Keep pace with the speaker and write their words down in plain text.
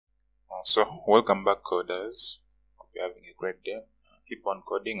So welcome back, coders. Hope you're having a great day. Keep on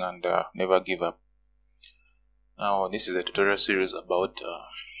coding and never give up. Now this is a tutorial series about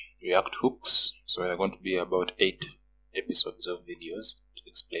React hooks. So there are going to be about 8 episodes of videos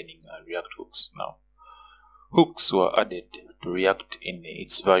explaining React hooks. Now hooks were added to React in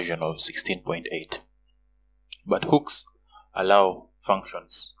its version of 16.8, but hooks allow function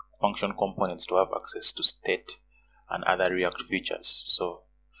components to have access to state and other React features. So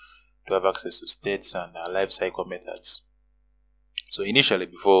to have access to states and lifecycle methods. So initially,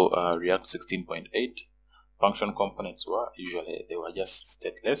 before React 16.8, function components were just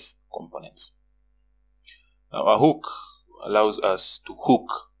stateless components. Now a hook allows us to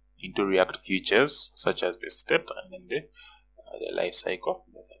hook into React features such as the state and then the lifecycle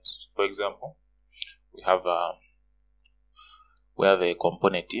methods. For example, we have a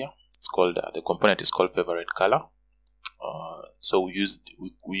component here. It's called the component is called favorite color. So we used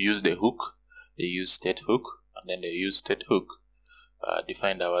the hook, the use state hook, and then the use state hook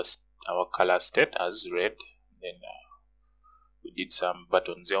defined our color state as red. Then we did some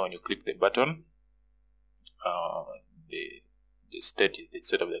buttons here. When you click the button, the state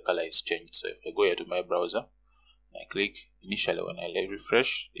of the color is changed. So if I go here to my browser and I click, initially when I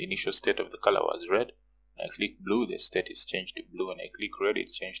refresh, the initial state of the color was red. When I click blue, the state is changed to blue. When I click red,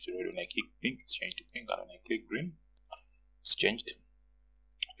 it's changed to red. When I click pink, it's changed to pink. And when I click green, it's changed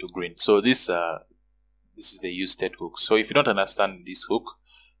to green. So this is the use state hook. So if you don't understand this hook,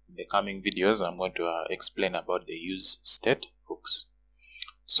 in the coming videos I'm going to explain about the use state hooks.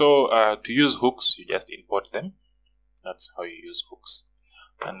 So to use hooks, you just import them. That's how you use hooks.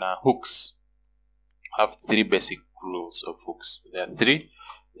 And hooks have 3 basic rules of hooks. There are 3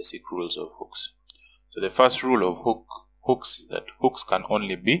 basic rules of hooks. So the first rule of hooks is that hooks can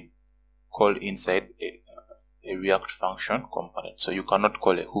only be called inside a React function component. So you cannot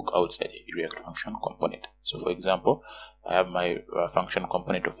call a hook outside a React function component. So for example, I have my function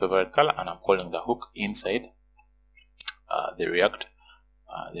component of favorite color and I'm calling the hook inside the React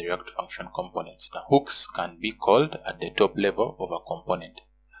function components. Now hooks can be called at the top level of a component.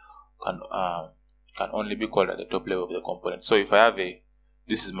 Can only be called at the top level of the component. So if I have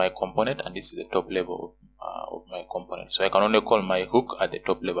this is my component and this is the top level of my component. So I can only call my hook at the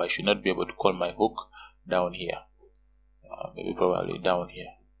top level. I should not be able to call my hook down here, maybe probably down here.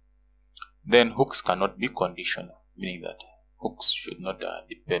 Then hooks cannot be conditional, meaning that hooks should not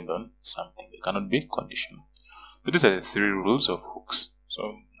depend on something. They cannot be conditional. So these are the 3 rules of hooks.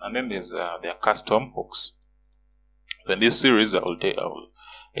 So and then there's their custom hooks. So in this series I will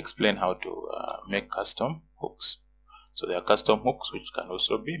explain how to make custom hooks. So there are custom hooks which can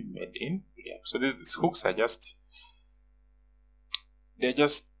also be made in React. So these hooks are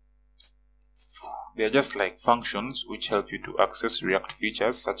they're just like functions which help you to access React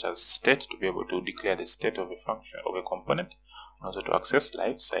features such as state, to be able to declare the state of a function of a component, and also to access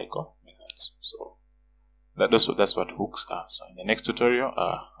lifecycle methods. So that's what hooks are. So in the next tutorial,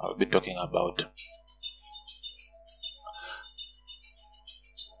 I'll be talking about